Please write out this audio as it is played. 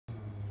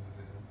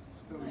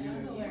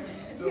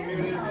Still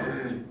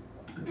muted.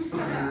 I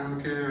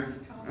don't care.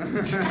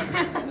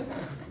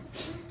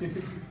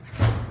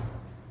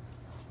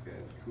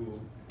 That's cool.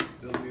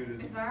 Still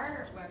muted. Is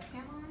our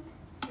webcam on?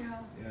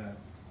 Yeah.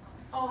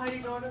 Oh, how do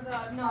you go to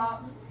the No.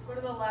 Go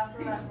to the left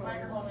where that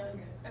microphone is.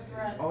 It's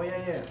red. Oh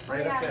yeah.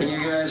 Right up Can there.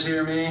 you guys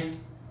hear me?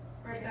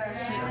 Right there.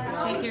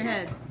 Yeah. Shake your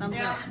head. Thumbs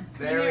Yeah. up.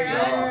 There we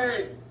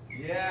go.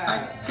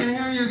 Yeah. I can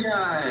hear you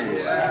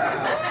guys.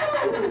 Yeah.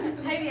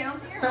 Hey, I don't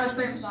think your That's webcam's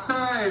on.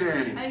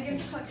 exciting. I think you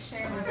can click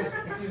share.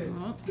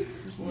 Oh,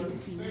 just need to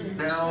see you.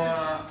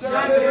 Now,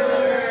 John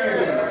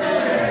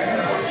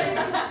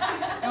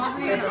It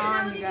wasn't even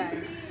on, you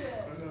guys.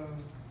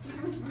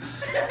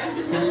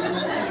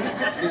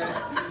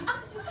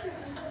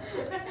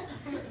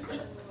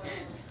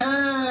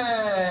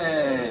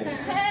 hey!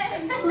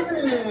 Hey!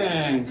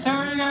 Thanks. How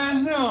are you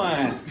guys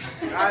doing?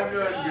 I'm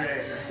doing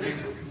great.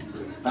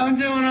 I'm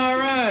doing all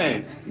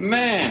right.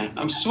 Man,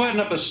 I'm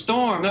sweating up a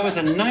storm. That was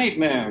a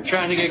nightmare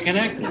trying to get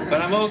connected, but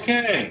I'm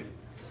okay.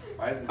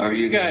 How are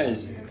you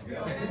guys?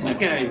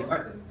 Okay.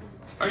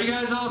 Are you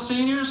guys all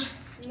seniors?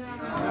 No,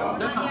 No.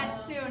 not yet.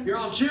 Soon. You're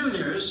all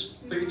juniors,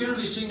 but you're going to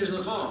be seniors in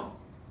the fall.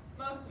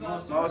 Most of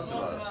us. Most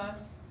of us.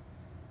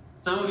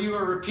 Some of you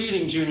are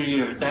repeating junior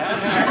year. That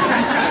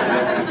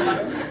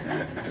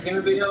happens. You're going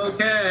to be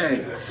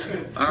okay.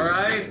 All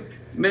right?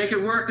 Make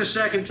it work the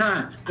second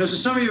time. No, so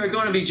some of you are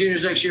going to be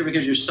juniors next year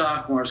because you're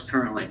sophomores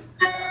currently.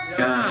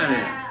 Got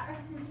it.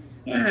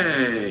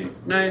 Hey,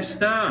 nice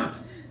stuff.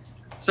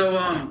 So,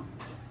 how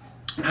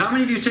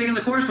many of you have taken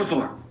the course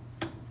before?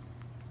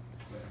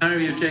 How many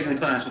of you have taken the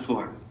class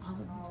before?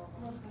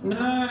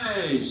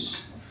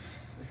 Nice.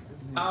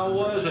 How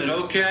was it?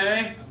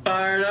 Okay?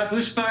 Fired up?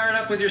 Who's fired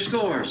up with your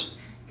scores?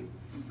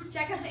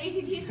 Check out the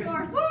ACT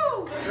scores.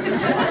 Woo!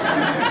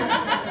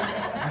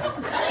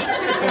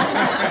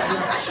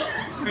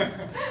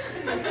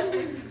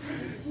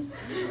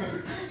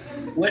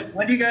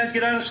 When do you guys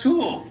get out of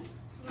school?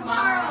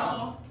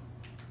 Tomorrow.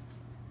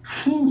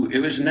 Whew, it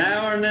was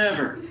now or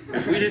never.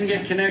 If we didn't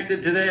get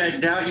connected today, I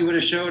doubt you would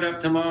have showed up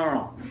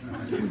tomorrow.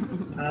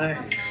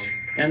 Nice.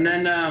 And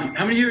then,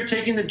 how many of you are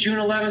taking the June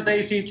 11th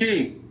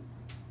ACT?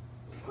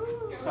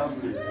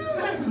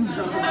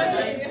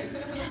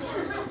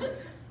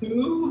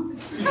 Who?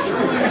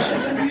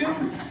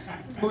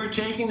 We're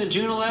taking the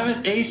June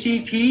 11th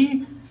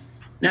ACT?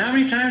 Now, how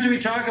many times do we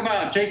talk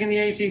about taking the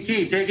ACT?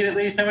 Take it at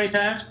least how many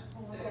times?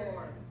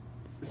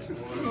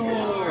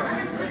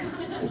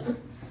 4.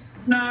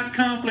 Not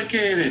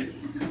complicated.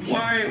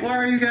 Why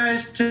are you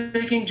guys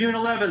taking June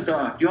 11th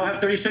off? You all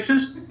have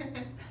 36s?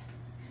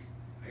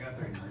 I got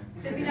 39.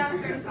 Sydney got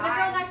 35. The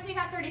girl next to me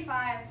got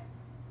 35.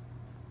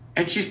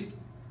 And she's,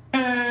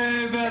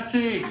 hey,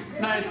 Betsy,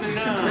 nicely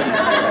done.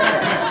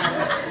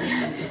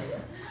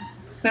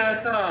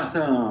 That's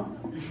awesome.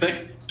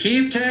 But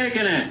keep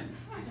taking it.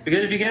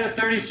 Because if you get a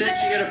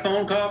 36, you get a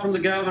phone call from the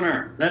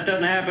governor. That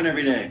doesn't happen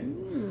every day.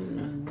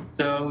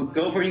 So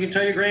go for it. You can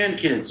tell your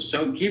grandkids.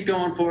 So keep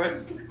going for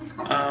it.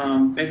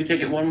 Maybe take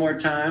it one more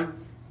time.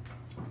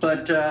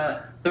 But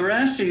the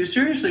rest of you,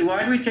 seriously,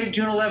 why do we take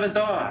June 11th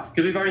off?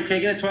 Because we've already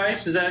taken it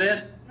twice? Is that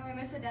it? No, I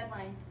missed the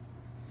deadline.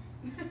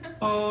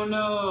 Oh,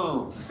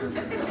 no.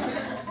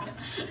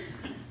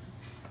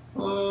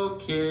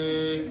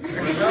 Okay.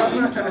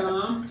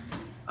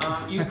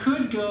 You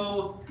could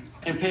go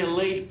and pay a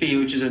late fee,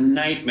 which is a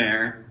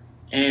nightmare,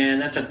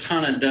 and that's a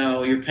ton of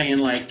dough. You're paying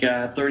like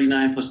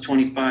 39 plus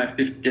 25,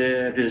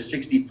 50,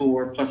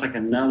 64 plus like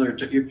another.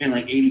 You're paying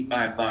like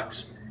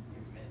 $85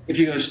 if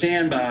you go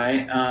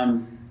standby.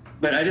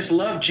 But I just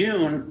love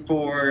June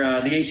for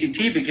the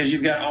ACT because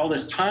you've got all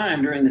this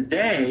time during the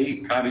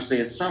day. Obviously,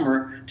 it's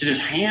summer to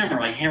just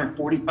hammer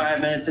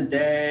 45 minutes a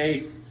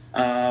day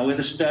with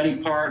a study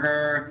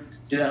partner.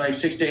 Do that like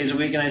 6 days a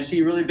week, and I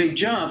see really big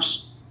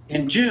jumps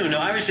in June.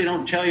 Now, obviously,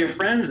 don't tell your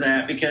friends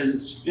that because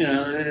it's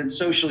it's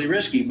socially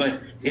risky, but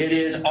it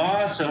is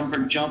awesome for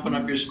jumping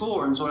up your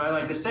score. And so what I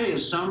like to say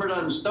is summer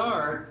doesn't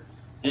start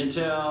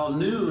until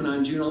noon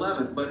on June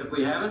 11th. But if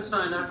we haven't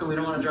signed up and we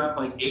don't want to drop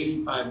like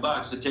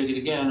 $85 to take it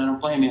again, I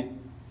don't blame you.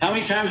 How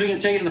many times are we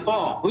going to take it in the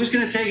fall? Who's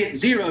going to take it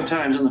 0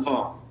 times in the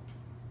fall?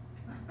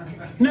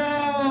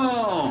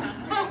 No!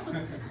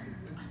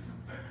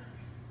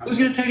 Who's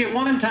going to take it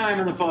 1 time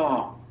in the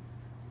fall?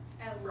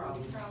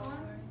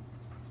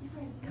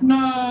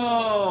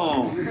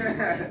 No!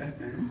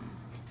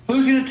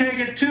 Who's going to take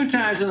it 2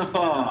 times in the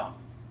fall?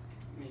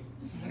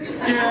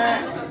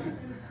 Yeah.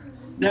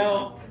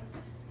 No.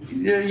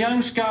 The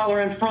young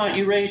scholar in front,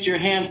 you raised your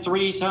hand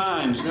 3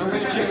 times. No way,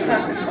 Jesus.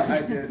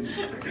 I didn't.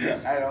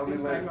 I only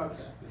learned.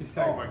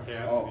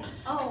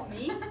 Oh,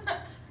 me?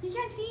 You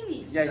can't see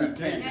me. Yeah, you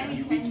can. Yeah,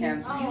 you We can.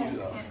 can't see Oh, you you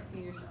just though. can't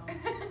see yourself.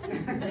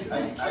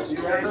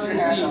 You raised your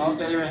hand all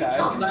the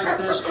time. Like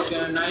this, you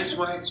got a nice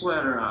white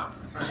sweater on.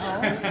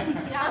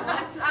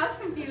 Yeah, I was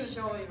confused.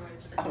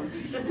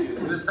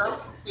 There's no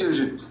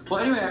confusion.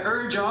 Well, anyway, I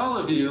urge all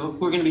of you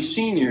who are going to be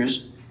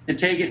seniors to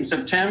take it in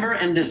September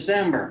and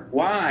December.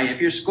 Why? If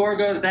your score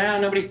goes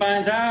down, nobody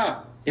finds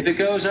out. If it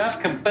goes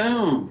up,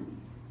 kaboom.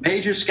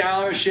 Major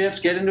scholarships,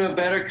 get into a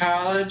better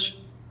college.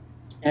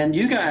 And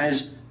you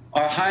guys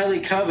are highly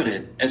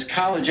coveted as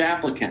college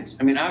applicants.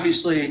 I mean,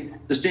 obviously,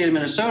 the state of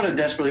Minnesota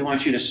desperately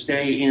wants you to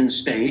stay in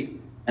state,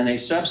 and they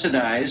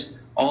subsidize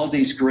all of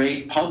these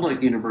great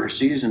public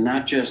universities, and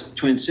not just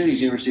Twin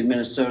Cities, University of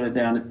Minnesota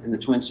down in the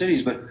Twin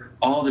Cities, but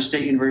all the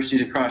state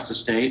universities across the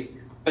state.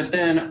 But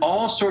then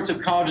all sorts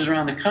of colleges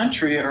around the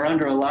country are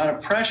under a lot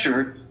of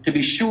pressure to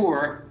be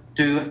sure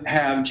to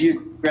have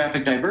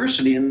geographic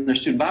diversity in their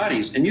student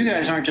bodies. And you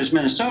guys aren't just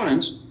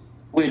Minnesotans,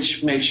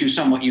 which makes you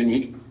somewhat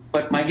unique,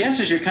 but my guess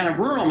is you're kind of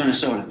rural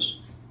Minnesotans,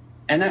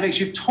 and that makes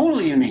you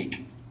totally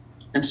unique.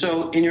 And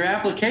so in your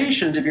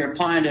applications, if you're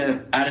applying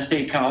to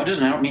out-of-state colleges,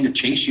 and I don't mean to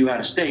chase you out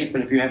of state,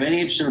 but if you have any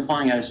interest in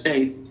applying out of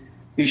state,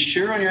 be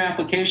sure on your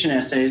application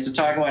essays to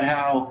talk about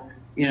how,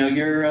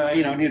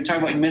 you talk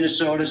about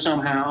Minnesota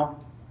somehow,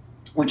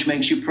 which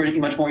makes you pretty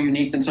much more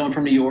unique than someone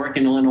from New York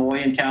and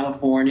Illinois and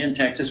California and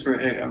Texas,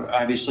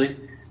 obviously.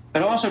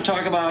 But also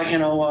talk about,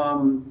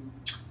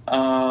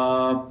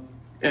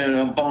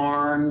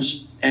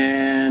 barns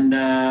and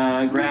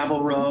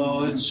gravel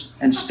roads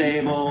and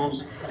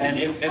stables. And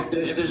if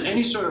there's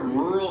any sort of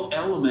rural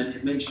element,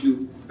 it makes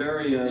you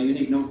very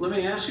unique. Now, let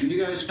me ask you, do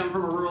you guys come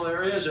from a rural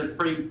area? Is it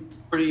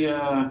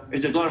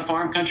is it a lot of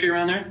farm country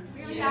around there?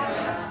 We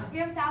have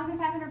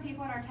 1,500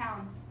 people in our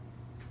town.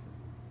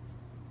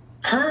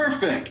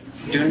 Perfect.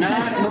 Do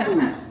not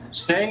move.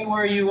 Stay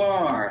where you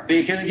are,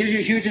 because it gives you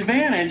a huge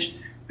advantage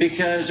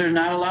because there's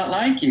not a lot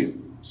like you.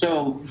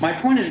 So my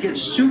point is get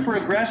super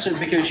aggressive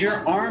because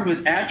you're armed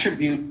with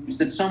attributes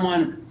that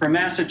someone from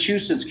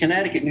Massachusetts,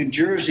 Connecticut, New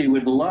Jersey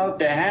would love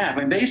to have.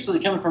 And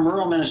basically coming from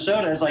rural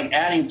Minnesota is like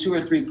adding 2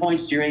 or 3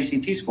 points to your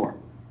ACT score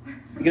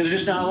because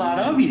there's just not a lot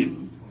of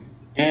you.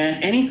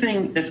 And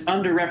anything that's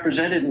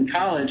underrepresented in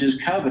college is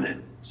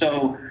coveted.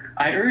 So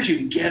I urge you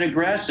to get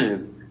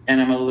aggressive. And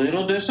I'm a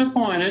little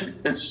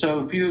disappointed that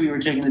so few of you are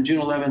taking the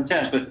June 11th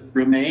test, but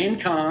remain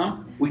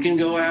calm. We can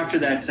go after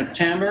that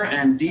September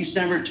and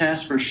December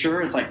test for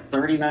sure. It's like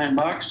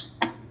 $39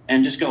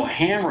 and just go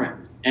hammer it.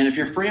 And if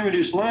you're free and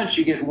reduced lunch,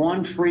 you get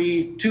 2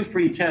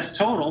 free tests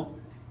total.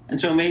 And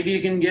so maybe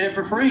you can get it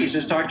for free. So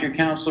just talk to your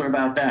counselor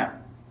about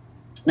that.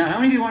 Now, how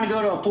many of you want to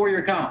go to a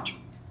 4-year college?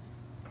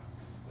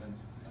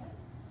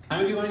 How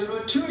many of you want to go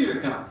to a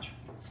 2-year college?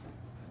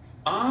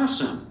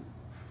 Awesome.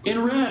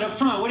 In red up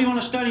front, what do you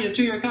want to study at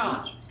 2-year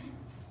college?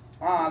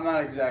 I'm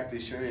not exactly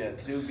sure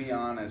yet, to be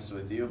honest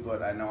with you,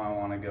 but I know I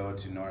want to go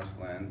to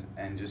Northland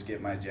and just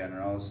get my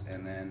generals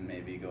and then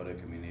maybe go to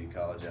community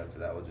college after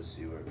that. We'll just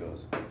see where it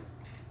goes.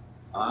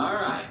 All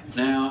right.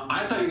 Now,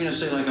 I thought you were going to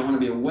say, like, I want to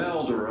be a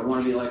welder, or I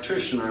want to be an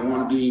electrician, or I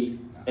want to be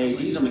a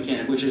diesel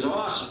mechanic, which is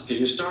awesome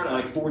because you start at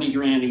like 40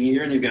 grand a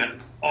year and you've got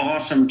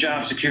awesome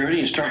job security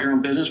and start your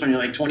own business when you're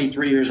like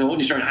 23 years old.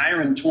 And you start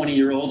hiring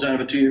 20-year-olds out of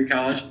a 2-year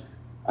college.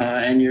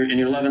 And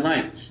you're loving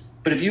life.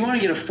 But if you want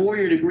to get a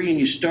 4-year degree and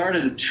you start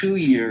at a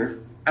 2-year,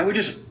 I would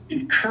just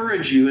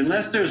encourage you,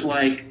 unless there's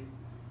like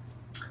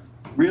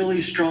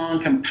really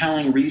strong,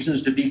 compelling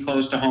reasons to be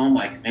close to home,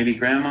 like maybe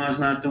grandma's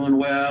not doing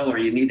well or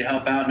you need to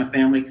help out in a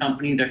family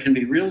company, there can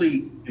be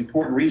really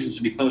important reasons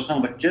to be close to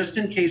home. But just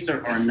in case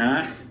there are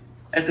not,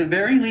 at the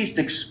very least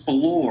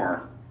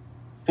explore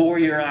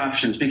 4-year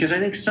options, because I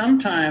think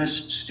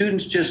sometimes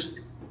students just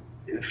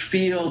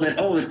feel that,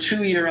 oh, the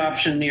 2-year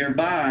option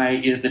nearby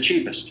is the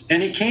cheapest.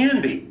 And it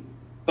can be.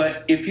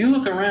 But if you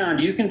look around,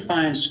 you can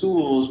find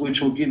schools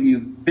which will give you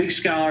big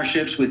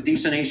scholarships with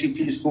decent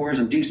ACT scores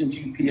and decent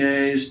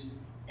GPAs.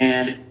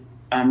 And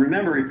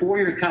remember,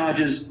 4-year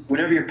colleges,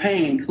 whatever you're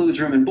paying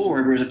includes room and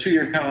board, whereas a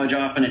 2-year college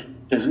often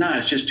it does not.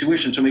 It's just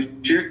tuition. So make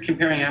sure you're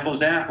comparing apples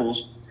to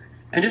apples.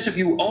 And just if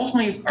you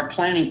ultimately are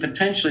planning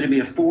potentially to be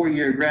a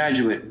 4-year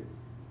graduate,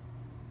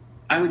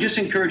 I would just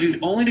encourage you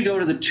only to go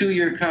to the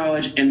 2-year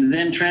college and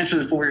then transfer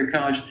to the 4-year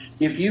college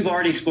if you've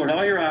already explored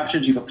all your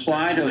options, you've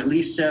applied to at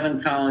least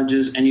 7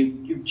 colleges, and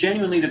you've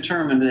genuinely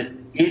determined that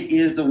it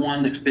is the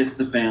one that fits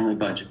the family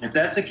budget. If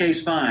that's the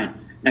case, fine.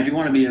 Now, if you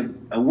want to be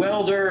a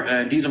welder,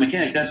 a diesel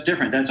mechanic, that's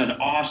different. That's an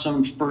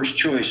awesome first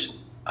choice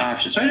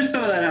option. So I just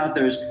throw that out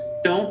there.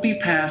 Don't be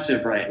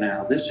passive right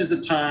now. This is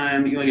the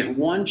time. You only get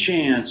one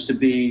chance to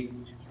be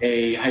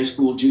a high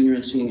school junior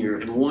and senior.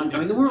 And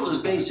the world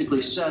is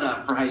basically set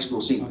up for high school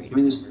seniors. I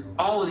mean, there's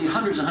all of the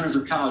hundreds and hundreds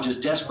of colleges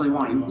desperately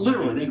want you.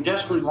 Literally, they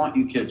desperately want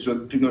you kids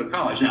to go to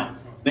college. Now,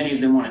 many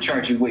of them want to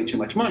charge you way too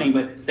much money,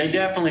 but they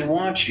definitely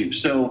want you.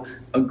 So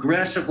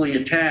aggressively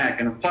attack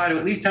and apply to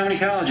at least how many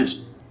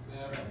colleges?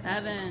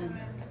 7.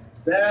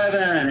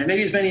 7, and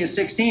maybe as many as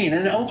 16.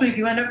 And then ultimately, if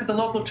you end up at the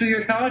local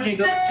 2-year college and you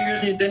go for 2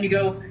 years, and then you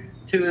go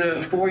to the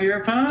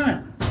 4-year,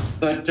 fine.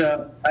 But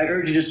I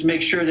urge you just to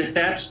make sure that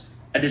that's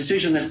a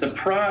decision that's the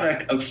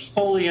product of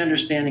fully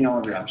understanding all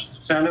of your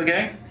options. Sound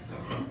okay?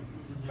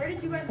 Where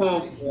did you go to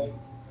college?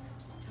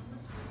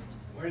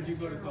 Where did you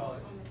go to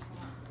college?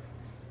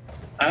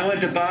 I went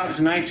to Bob's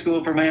Night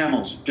School for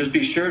Mammals. Just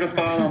be sure to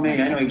follow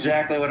me. I know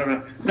exactly what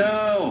I'm.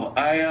 No,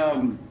 I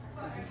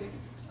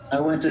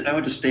went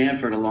to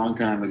Stanford a long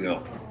time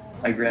ago.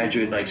 I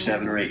graduated like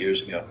 7 or 8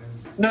 years ago.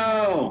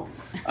 No,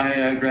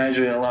 I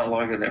graduated a lot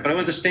longer than that. But I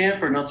went to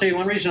Stanford, and I'll tell you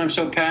one reason I'm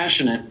so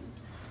passionate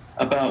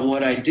about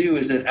what I do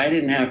is that I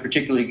didn't have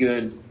particularly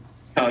good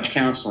college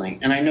counseling.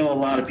 And I know a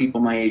lot of people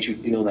my age who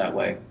feel that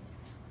way.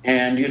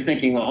 And you're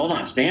thinking, well, hold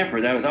on,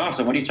 Stanford, that was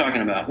awesome. What are you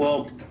talking about?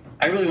 Well,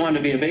 I really wanted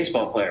to be a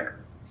baseball player.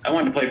 I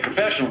wanted to play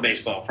professional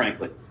baseball,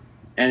 frankly.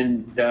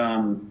 And,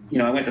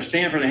 I went to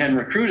Stanford, they hadn't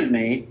recruited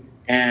me,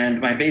 and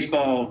my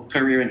baseball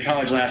career in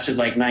college lasted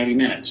like 90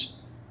 minutes.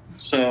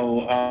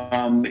 So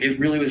it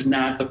really was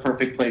not the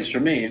perfect place for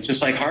me. It's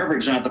just like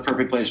Harvard's not the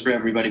perfect place for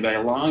everybody by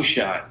a long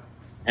shot.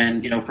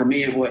 And, for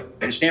me,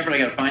 at Stanford, I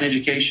got a fine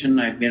education.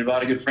 I made a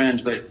lot of good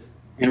friends. But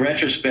in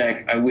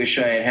retrospect, I wish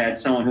I had had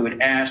someone who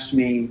had asked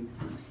me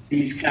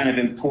these kind of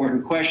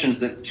important questions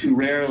that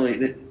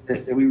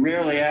we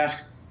rarely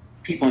ask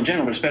people in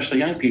general, but especially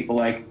young people,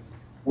 like,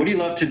 what do you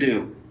love to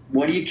do?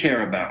 What do you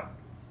care about?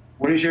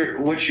 Where does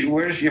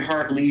your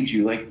heart lead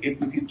you? Like, if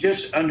you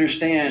just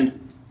understand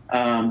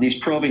these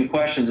probing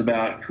questions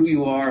about who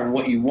you are and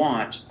what you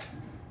want,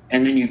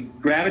 and then you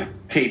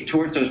gravitate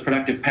towards those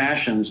productive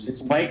passions,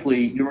 it's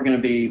likely you're going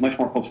to be much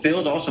more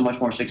fulfilled, also much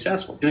more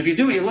successful. Because if you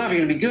do what you love, you're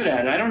going to be good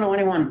at it. I don't know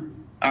anyone.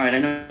 All right, I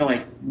know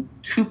like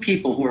 2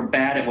 people who are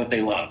bad at what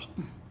they love.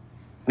 I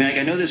mean, like,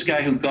 I know this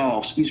guy who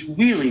golfs. He's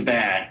really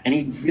bad, and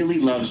he really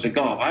loves to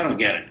golf. I don't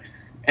get it.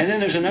 And then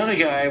there's another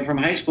guy from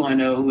high school I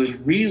know who was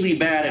really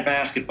bad at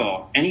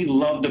basketball, and he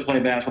loved to play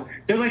basketball.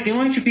 They're like the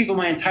only 2 people in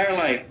my entire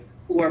life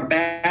who are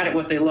bad at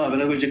what they love.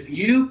 In other words, if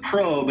you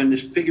probe and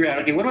just figure out,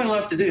 okay, what do I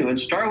love to do? And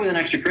start with an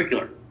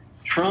extracurricular.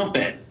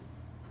 Trumpet,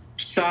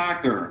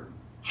 soccer,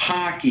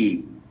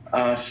 hockey,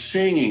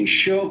 singing,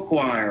 show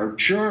choir,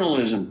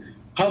 journalism,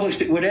 public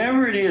speaking,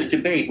 whatever it is,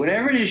 debate,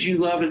 whatever it is you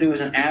love to do as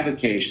an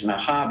avocation, a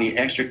hobby,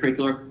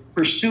 extracurricular,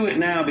 pursue it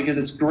now because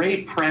it's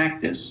great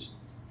practice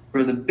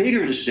for the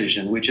bigger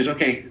decision, which is,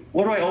 okay,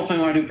 what do I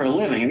ultimately want to do for a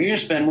living? If you're going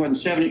to spend more than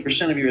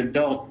 70% of your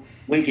adult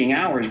waking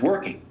hours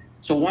working,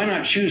 so why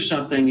not choose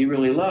something you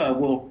really love?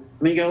 Well,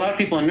 I mean, you got a lot of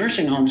people in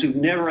nursing homes who've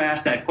never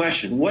asked that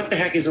question. What the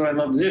heck is it I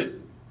love to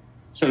do?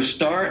 So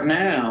start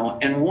now,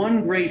 and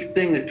one great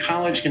thing that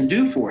college can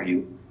do for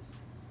you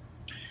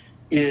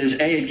is,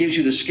 A, it gives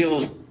you the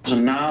skills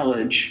and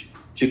knowledge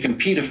to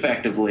compete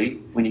effectively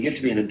when you get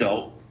to be an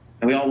adult,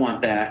 and we all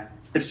want that.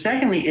 But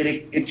secondly,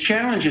 it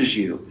challenges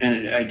you,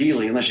 and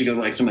ideally, unless you go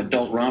to like some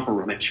adult romper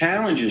room, it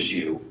challenges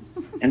you,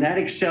 and that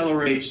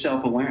accelerates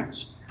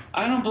self-awareness.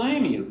 I don't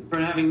blame you for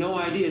having no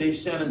idea at age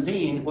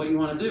 17 what you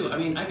want to do. I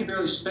mean, I could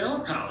barely spell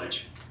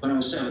college when I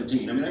was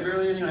 17. I mean, I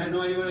barely, I had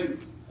no idea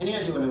any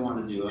idea what I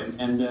wanted to do.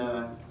 And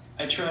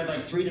I tried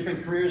like 3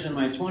 different careers in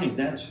my 20s.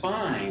 That's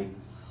fine,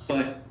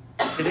 but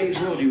in today's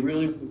world, you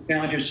really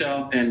challenge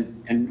yourself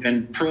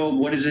and probe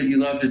what is it you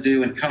love to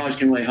do, and college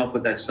can really help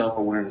with that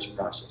self-awareness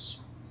process.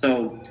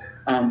 So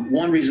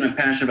one reason I'm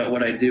passionate about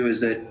what I do is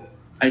that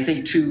I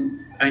think,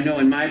 I know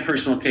in my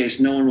personal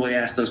case, no one really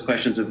asked those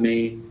questions of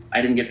me.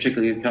 I didn't get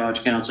particularly good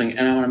college counseling,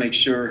 and I want to make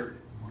sure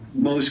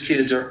most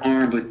kids are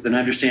armed with an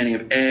understanding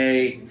of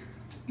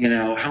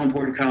how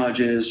important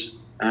college is,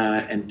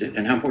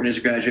 and how important it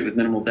is to graduate with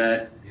minimal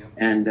debt,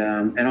 and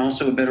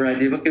also a better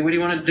idea of, okay, what do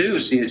you want to do?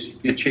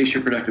 You chase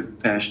your productive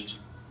passions.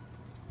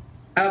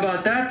 How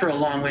about that for a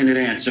long-winded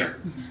answer?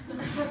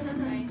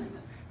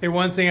 Hey,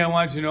 one thing I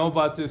wanted you to know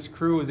about this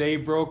crew, they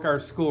broke our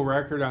school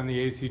record on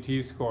the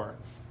ACT score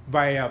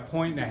by 1.5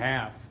 points.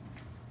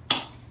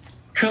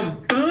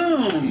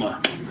 Kaboom!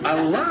 I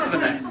love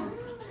it.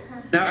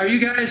 Now, are you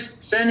guys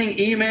sending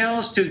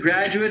emails to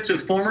graduates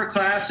of former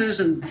classes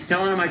and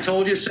telling them I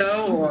told you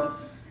so,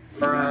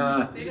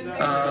 I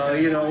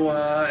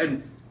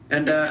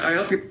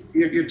hope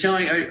you're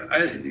telling.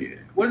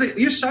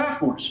 You're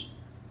sophomores.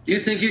 Do you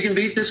think you can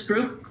beat this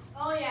group?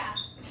 Oh, yeah.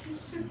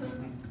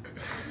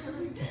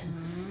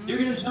 You're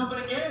going to jump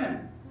it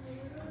again.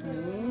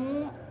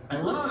 I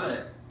love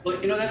it. Well,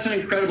 that's an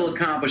incredible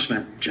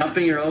accomplishment.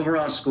 Jumping your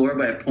overall score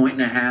by 1.5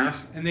 points.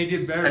 And they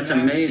did better. That's than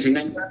amazing.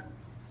 That.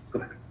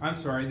 I'm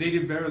sorry, they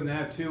did better than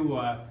that too.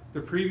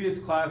 The previous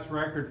class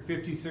record,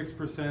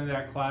 56% of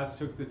that class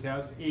took the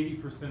test.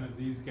 80% of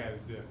these guys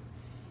did.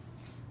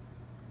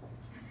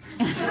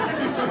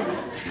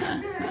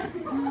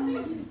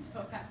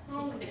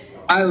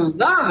 I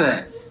love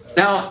it.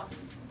 Now,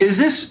 is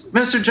this,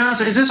 Mr.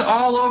 Johnson, is this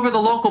all over the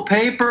local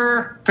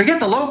paper? Forget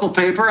the local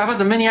paper. How about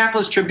the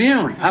Minneapolis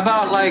Tribune? How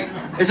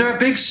about, is there a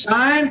big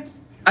sign?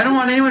 I don't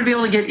want anyone to be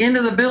able to get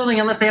into the building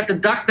unless they have to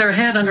duck their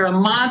head under a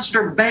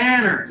monster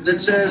banner that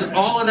says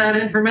all of that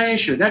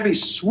information. That'd be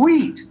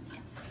sweet.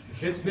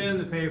 It's been in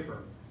the paper.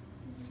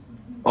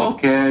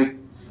 Okay.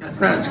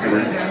 That's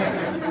good.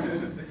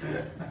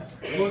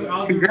 Well,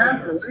 I'll do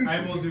better.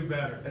 I will do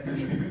better.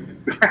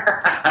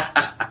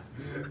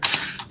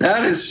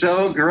 That is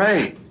so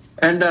great.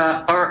 And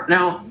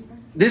now,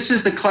 this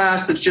is the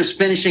class that's just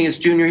finishing its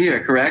junior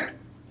year, correct?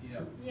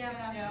 Yeah.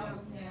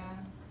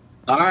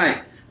 All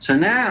right. So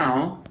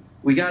now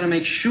we got to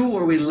make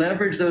sure we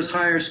leverage those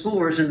higher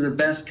scores into the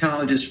best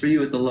colleges for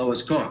you at the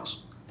lowest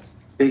cost.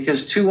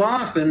 Because too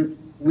often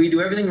we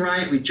do everything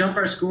right. We jump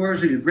our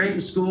scores. We do great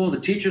in school. The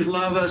teachers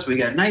love us. We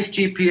got nice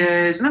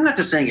GPAs. And I'm not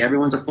just saying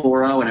everyone's a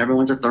 4.0 and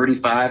everyone's a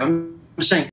 35. I'm just saying